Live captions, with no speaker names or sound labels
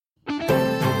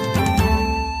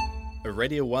a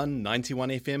Radio 1 91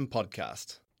 FM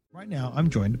podcast. Right now, I'm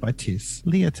joined by Tess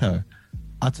Leoto.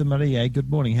 Ata Maria, good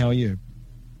morning. How are you?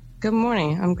 Good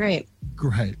morning. I'm great.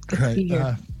 Great.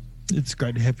 It's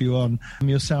great to have you on.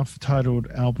 Your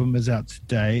self-titled album is out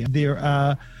today. There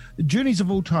are journeys of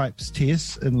all types,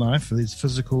 Tess, in life. There's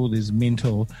physical, there's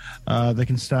mental. They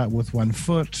can start with one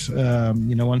foot,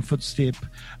 one footstep,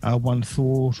 one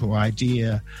thought or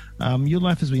idea. Your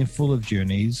life has been full of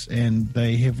journeys, and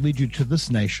they have led you to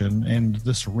this nation and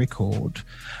this record.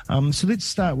 So let's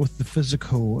start with the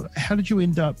physical. How did you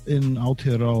end up in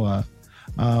Aotearoa,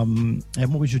 and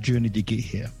what was your journey to get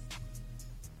here?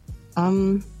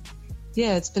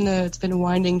 Yeah, it's been a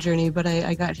winding journey, but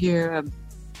I got here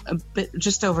a bit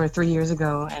just over 3 years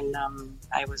ago, and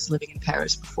I was living in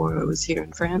Paris before I was here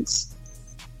in France,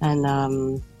 and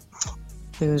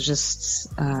there was just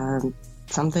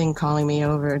something calling me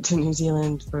over to New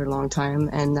Zealand for a long time,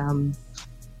 and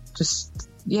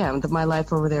my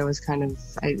life over there was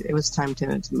it was time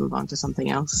to move on to something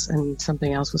else, and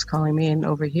something else was calling me in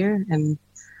over here, and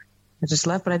I just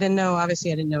left, but I didn't know I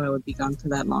would be gone for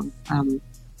that long.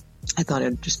 I thought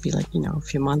it'd just be a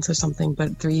few months or something,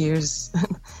 but 3 years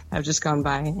have just gone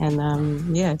by,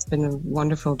 and it's been a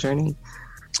wonderful journey.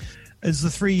 Is the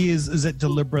 3 years, is it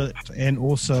deliberate and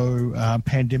also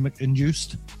pandemic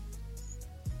induced?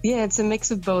 Yeah, it's a mix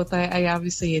of both. I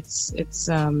obviously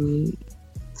I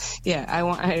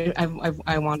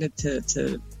wanted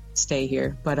to stay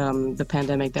here, but the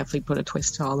pandemic definitely put a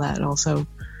twist to all that also.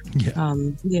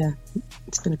 Yeah.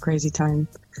 It's been a crazy time.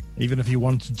 Even if you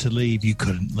wanted to leave, you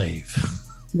couldn't leave.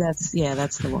 That's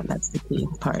the one. That's the key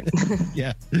part.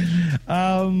 Yeah.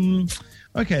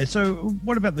 Okay. So,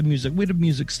 what about the music? Where did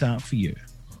music start for you?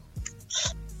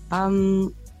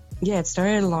 It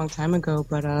started a long time ago,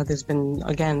 but there's been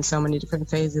again so many different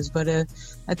phases. But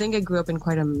I think I grew up in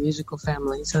quite a musical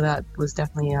family, so that was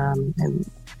definitely an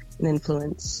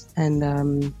influence. And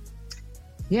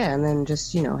and then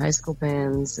just high school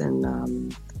bands, and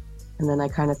then I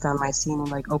kind of found my scene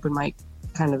in open mic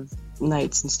kind of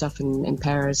nights and stuff in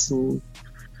Paris, and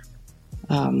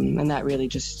that really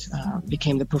just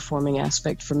became the performing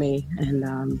aspect for me,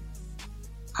 and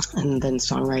then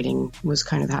songwriting was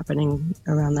kind of happening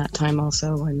around that time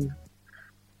also, and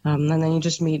then you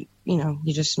just meet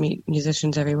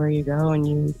musicians everywhere you go, and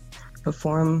you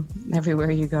perform everywhere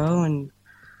you go, and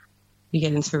you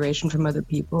get inspiration from other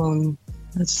people, and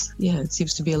it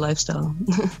seems to be a lifestyle.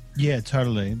 Yeah,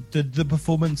 totally. Did the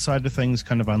performance side of things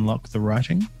kind of unlock the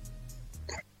writing?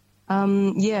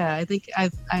 I think I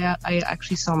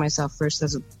actually saw myself first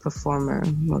as a performer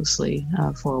mostly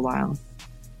for a while,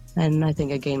 and I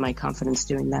think I gained my confidence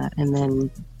doing that, and then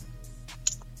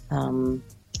I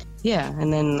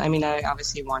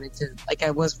obviously wanted to, I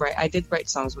did write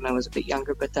songs when I was a bit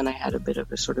younger, but then I had a bit of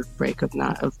a sort of break of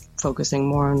focusing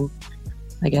more on,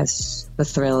 I guess, the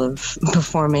thrill of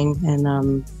performing,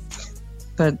 and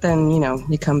but then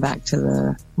you come back to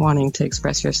the wanting to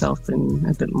express yourself in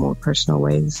a bit more personal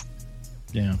ways.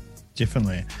 Yeah,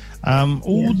 definitely.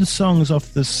 All the songs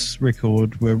off this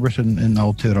record were written in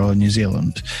Aotearoa, New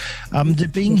Zealand.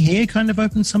 Did being here kind of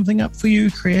open something up for you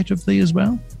creatively as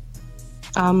well?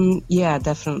 Yeah,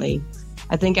 definitely.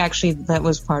 I think actually that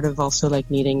was part of also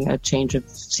needing a change of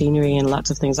scenery and lots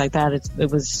of things like that.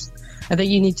 It was. I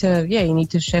think you need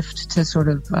to shift to sort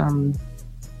of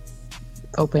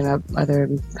open up other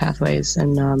pathways,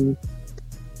 and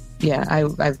I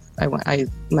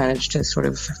managed to sort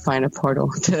of find a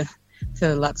portal to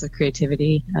lots of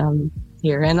creativity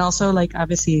here, and also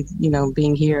obviously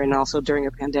being here and also during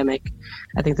a pandemic.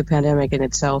 I think the pandemic in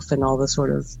itself and all the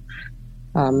sort of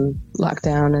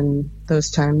lockdown and those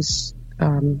times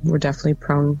were definitely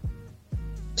prone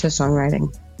to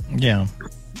songwriting. Yeah.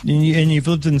 And you've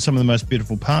lived in some of the most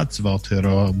beautiful parts of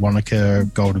Aotearoa, Wanaka,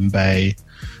 Golden Bay,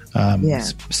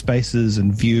 spaces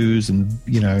and views and,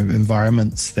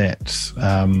 environments that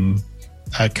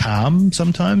are calm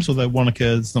sometimes, although Wanaka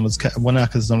is not as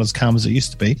calm as it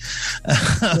used to be.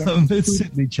 It's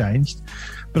certainly changed.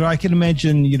 But I can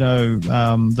imagine,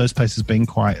 those places being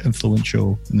quite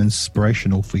influential and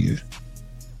inspirational for you.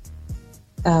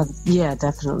 Yeah,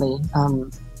 definitely.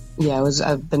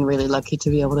 I've been really lucky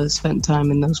to be able to spend time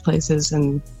in those places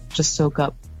and just soak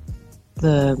up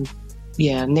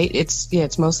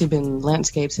it's mostly been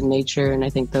landscapes and nature, and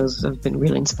I think those have been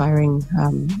really inspiring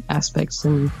aspects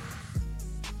in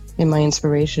my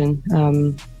inspiration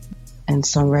and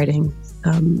songwriting,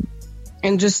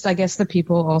 and just I guess the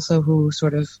people also who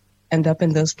sort of end up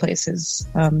in those places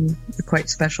are quite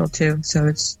special too. So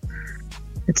it's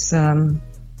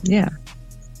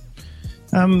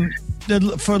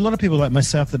For a lot of people like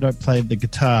myself that don't play the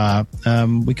guitar,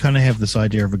 we kind of have this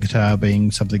idea of a guitar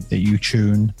being something that you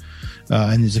tune,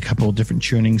 and there's a couple of different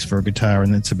tunings for a guitar,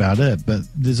 and that's about it. But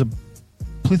there's a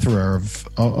plethora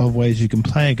of ways you can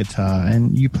play a guitar,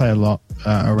 and you play a lot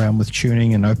around with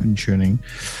tuning and open tuning,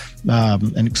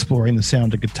 and exploring the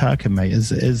sound a guitar can make.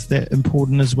 Is that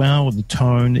important as well? Or the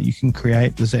tone that you can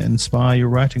create, does that inspire your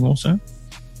writing also?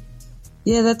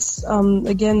 Yeah, that's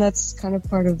again, that's kind of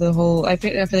part of the whole. I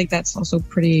feel like that's also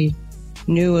pretty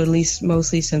new, at least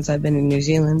mostly since I've been in New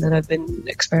Zealand, that I've been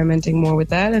experimenting more with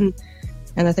that, and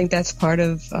I think that's part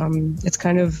of. It's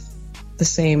kind of the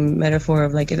same metaphor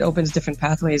of like it opens different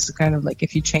pathways. So kind of like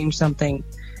if you change something,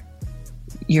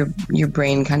 your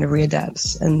brain kind of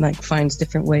readapts and like finds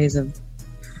different ways of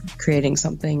creating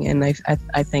something. And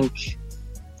I think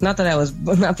not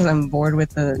that I'm bored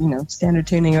with the standard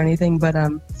tuning or anything, but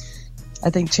I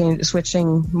think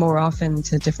switching more often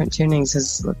to different tunings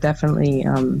has definitely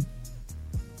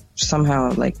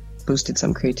somehow like boosted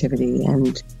some creativity,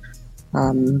 and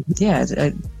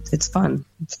it's fun.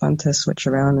 It's fun to switch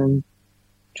around and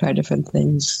try different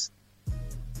things.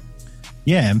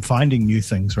 Yeah, and finding new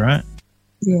things, right?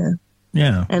 Yeah.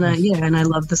 Yeah. And I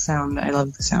love the sound. I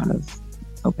love the sound of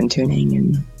open tuning,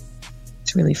 and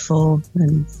it's really full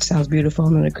and sounds beautiful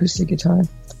on an acoustic guitar.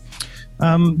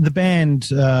 The band,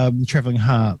 Traveling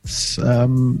Hearts,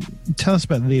 tell us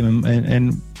about them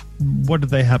and what did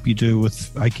they help you do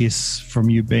with, I guess, from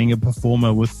you being a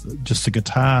performer with just a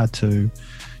guitar to,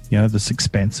 this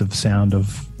expansive sound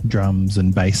of drums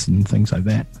and bass and things like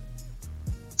that?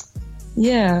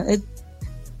 Yeah, it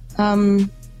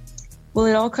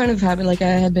all kind of happened. Like I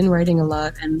had been writing a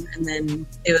lot, and then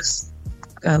it was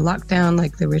lockdown,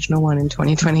 like the original one in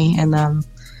 2020, and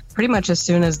pretty much as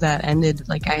soon as that ended,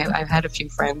 like I've had a few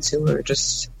friends who were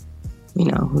just,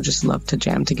 who just love to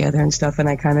jam together and stuff, and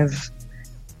I kind of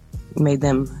made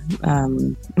them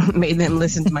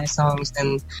listen to my songs,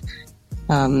 and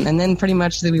then pretty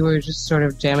much we were just sort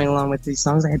of jamming along with these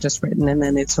songs I had just written, and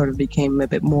then it sort of became a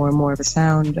bit more and more of a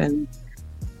sound, and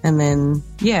then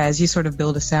as you sort of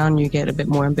build a sound, you get a bit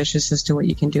more ambitious as to what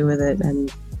you can do with it,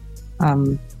 and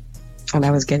I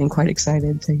was getting quite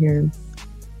excited to hear.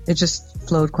 It just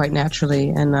flowed quite naturally,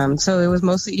 and so it was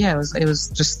mostly it was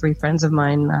just three friends of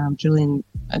mine, Julian,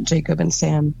 Jacob, and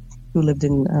Sam, who lived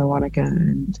in Wanaka,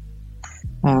 and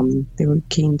they were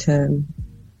keen to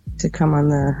come on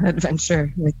the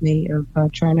adventure with me of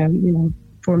trying to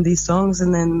form these songs,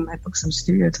 and then I booked some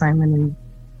studio time and then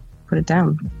put it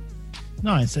down.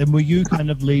 Nice. And were you kind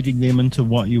of leading them into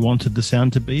what you wanted the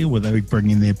sound to be, or were they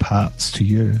bringing their parts to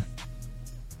you?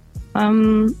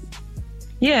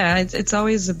 Yeah, it's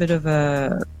always a bit of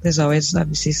there's always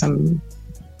obviously some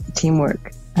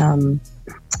teamwork,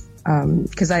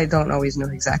 because I don't always know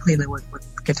exactly what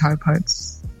guitar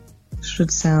parts should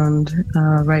sound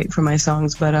right for my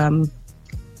songs, but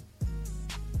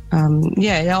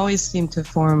it always seemed to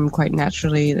form quite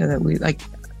naturally that we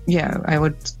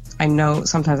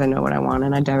sometimes I know what I want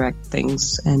and I direct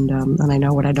things, and I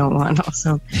know what I don't want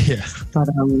also. Yeah.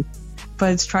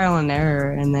 But it's trial and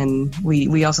error, and then we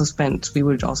would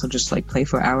also just like play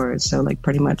for hours, so like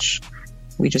pretty much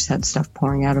we just had stuff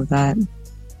pouring out of that.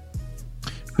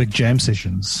 Big jam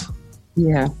sessions.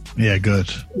 Yeah, good,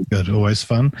 always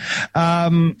fun.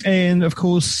 And of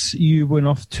course you went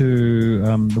off to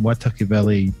the Waitaki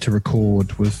Valley to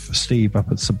record with Steve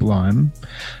up at Sublime.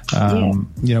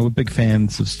 We're big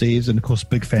fans of Steve's, and of course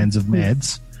big fans of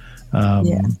Mads.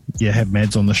 Have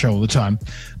Mads on the show all the time.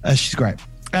 She's great.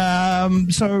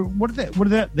 So what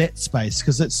about that space?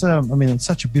 Because it's it's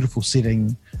such a beautiful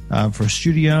setting for a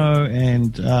studio,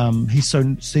 and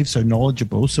Steve's so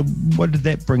knowledgeable. So what did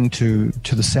that bring to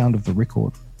the sound of the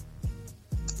record?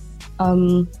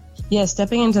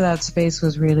 Stepping into that space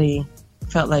was really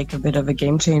felt like a bit of a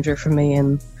game changer for me,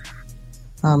 and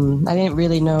I didn't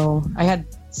really know. I had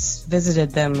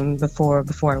visited them before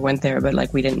I went there, but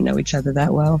like we didn't know each other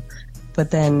that well. But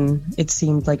then it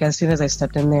seemed like as soon as I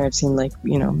stepped in there, it seemed like,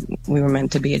 we were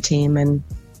meant to be a team, and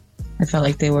I felt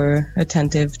like they were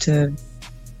attentive to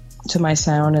my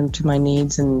sound and to my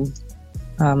needs, and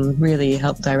really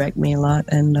helped direct me a lot,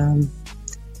 and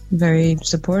very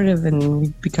supportive, and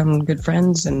we've become good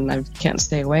friends, and I can't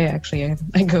stay away, actually.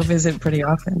 I go visit pretty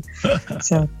often.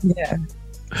 So, yeah.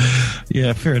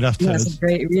 Yeah, fair enough. Yeah, it's a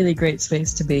really great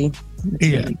space to be. It's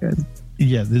really good.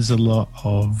 Yeah, there's a lot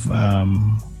of...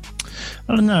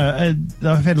 I don't know.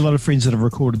 I've had a lot of friends that have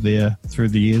recorded there through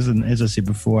the years, and as I said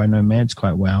before, I know Mads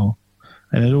quite well,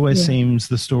 and it always seems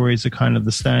the stories are kind of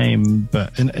the same,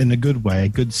 but in a good way, a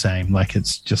good same. Like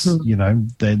it's just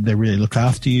they really look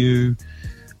after you.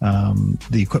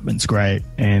 The equipment's great,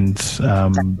 and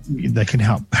they can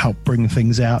help bring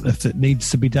things out if it needs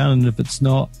to be done, and if it's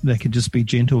not, they can just be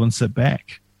gentle and sit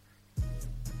back.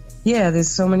 Yeah, there's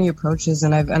so many approaches,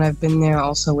 and I've been there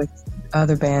also with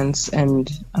other bands,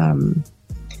 and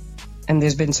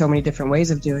there's been so many different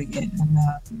ways of doing it, and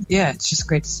yeah, it's just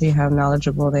great to see how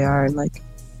knowledgeable they are, and like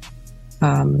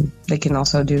they can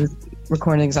also do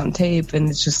recordings on tape, and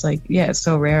it's just like, yeah, it's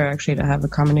so rare actually to have a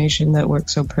combination that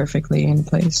works so perfectly in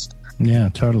place. Yeah,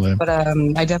 totally. But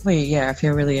I definitely, I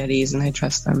feel really at ease, and I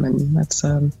trust them, and that's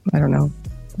I don't know,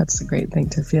 that's a great thing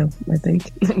to feel, I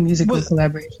think. Musical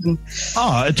collaboration.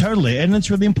 Oh, totally. And it's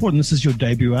really important. This is your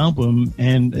debut album,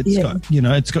 and it's got,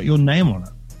 it's got your name on it,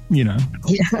 Yeah.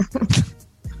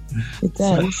 It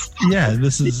does. So, yeah,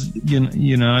 this is,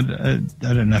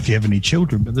 I don't know if you have any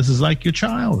children, but this is like your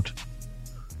child.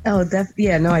 Oh,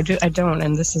 no, I don't,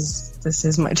 and this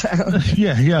is my child.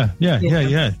 Yeah.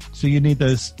 So you need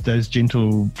those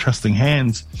gentle, trusting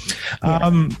hands.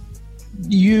 Yeah.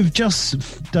 You've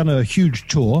just done a huge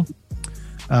tour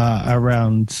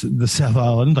around the South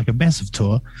Island, like a massive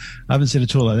tour. I haven't seen a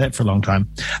tour like that for a long time.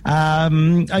 But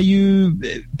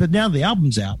now the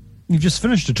album's out. You've just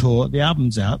finished a tour. The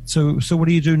album's out. So what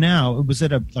do you do now? Was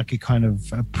that a kind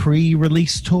of a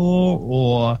pre-release tour,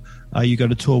 or are you going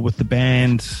to tour with the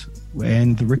band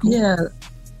and the record? Yeah.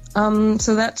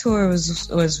 So that tour was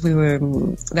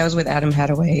with Adam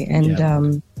Hadaway,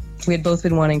 and we had both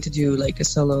been wanting to do like a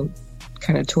solo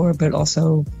kind of tour, but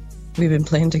also we've been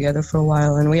playing together for a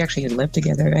while, and we actually had lived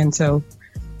together, and so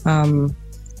and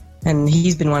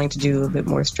he's been wanting to do a bit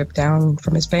more stripped down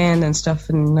from his band and stuff,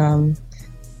 and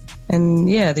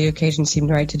yeah, the occasion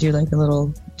seemed right to do like a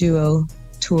little duo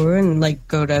tour and like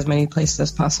go to as many places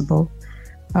as possible.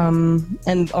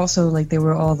 And also like there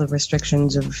were all the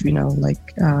restrictions of,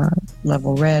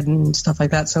 Level Red and stuff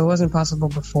like that. So it wasn't possible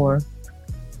before.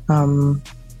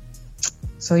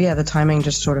 So yeah, the timing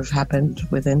just sort of happened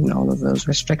within all of those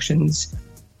restrictions.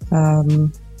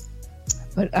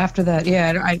 But after that,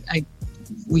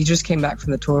 we just came back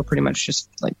from the tour pretty much just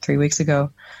like 3 weeks ago.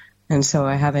 And so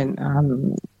I haven't,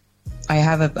 I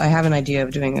have an idea of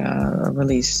doing a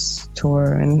release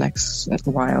tour in the next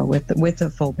while with a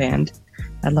full band.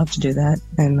 I'd love to do that,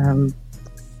 and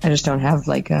I just don't have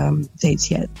like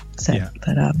dates yet set.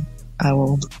 But I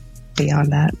will be on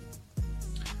that.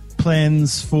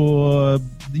 Plans for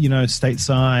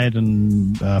stateside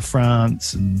and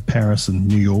France and Paris and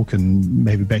New York and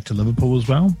maybe back to Liverpool as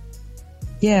well.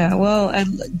 Yeah, well, I'd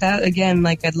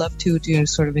love to do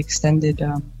sort of extended.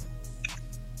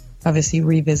 Obviously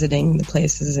revisiting the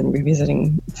places and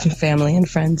revisiting family and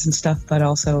friends and stuff, but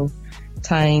also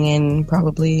tying in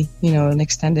probably, an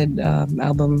extended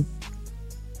album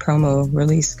promo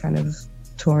release kind of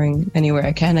touring anywhere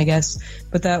I can, I guess.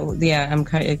 But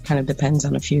it kind of depends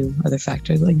on a few other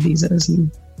factors like visas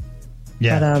and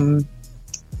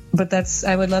but that's,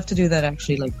 I would love to do that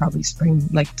actually, like probably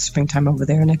springtime over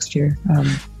there next year.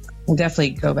 We'll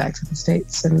definitely go back to the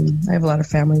States, and I have a lot of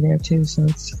family there too, so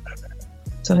it's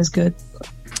always good.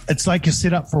 It's like you're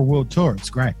set up for a world tour. It's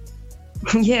great.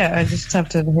 Yeah, I just have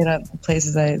to hit up the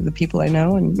places the people I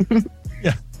know, and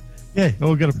yeah.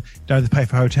 All got to pay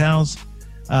for hotels.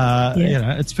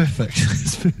 It's perfect.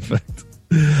 It's perfect.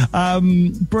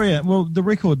 Brilliant. Well, the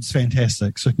record's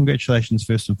fantastic. So congratulations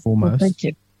first and foremost. Well, thank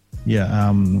you.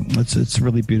 Yeah, it's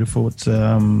really beautiful. It's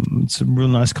a real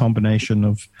nice combination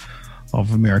of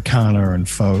Americana and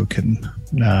folk, and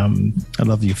I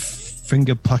love your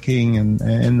finger plucking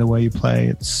and the way you play.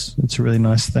 It's a really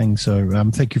nice thing. So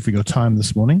thank you for your time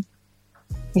this morning.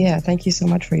 Yeah, thank you so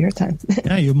much for your time.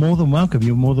 Yeah, you're more than welcome.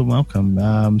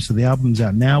 So the album's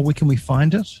out now. Where can we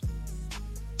find it?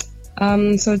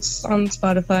 So it's on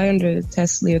Spotify under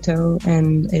Tess Lioto,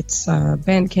 and it's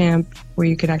Bandcamp, where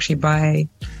you can actually buy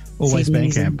always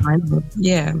CDs Bandcamp.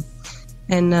 Yeah,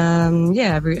 and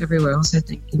everywhere else, I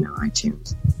think,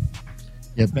 iTunes.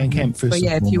 Yeah, Bandcamp first. But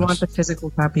yeah, and if you foremost. want the physical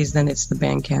copies, then it's the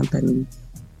Bandcamp, and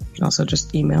also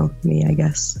just email me, I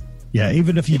guess. Yeah,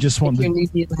 even if you just want New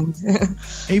Zealand.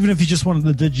 even if you just wanted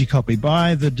the digicopy,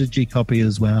 buy the digicopy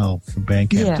as well from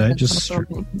Bandcamp. Yeah, Don't just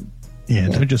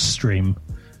don't just stream.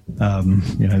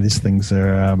 These things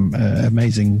are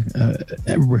amazing.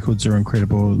 Records are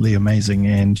incredibly amazing,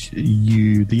 and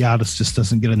the artist just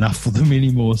doesn't get enough for them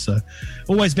anymore. So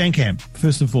always Bandcamp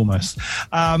first and foremost.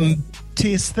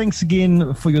 Tess, thanks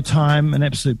again for your time. An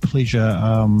absolute pleasure.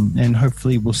 And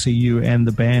hopefully we'll see you and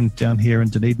the band down here in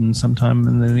Dunedin sometime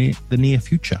in the near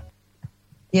future.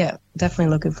 Yeah,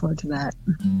 definitely looking forward to that.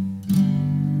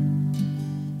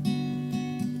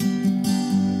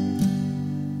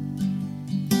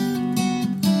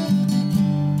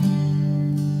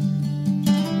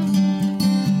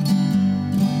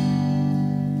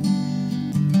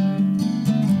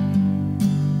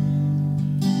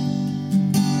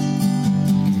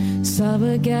 saw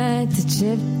a guy to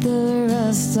chip the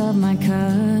rust off my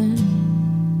car.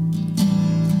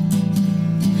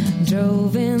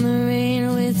 Drove in the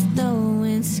rain with no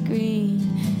windscreen.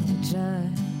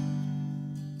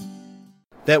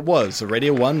 That was a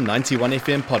Radio 1 91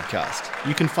 FM podcast.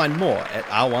 You can find more at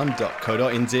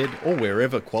r1.co.nz or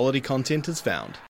wherever quality content is found.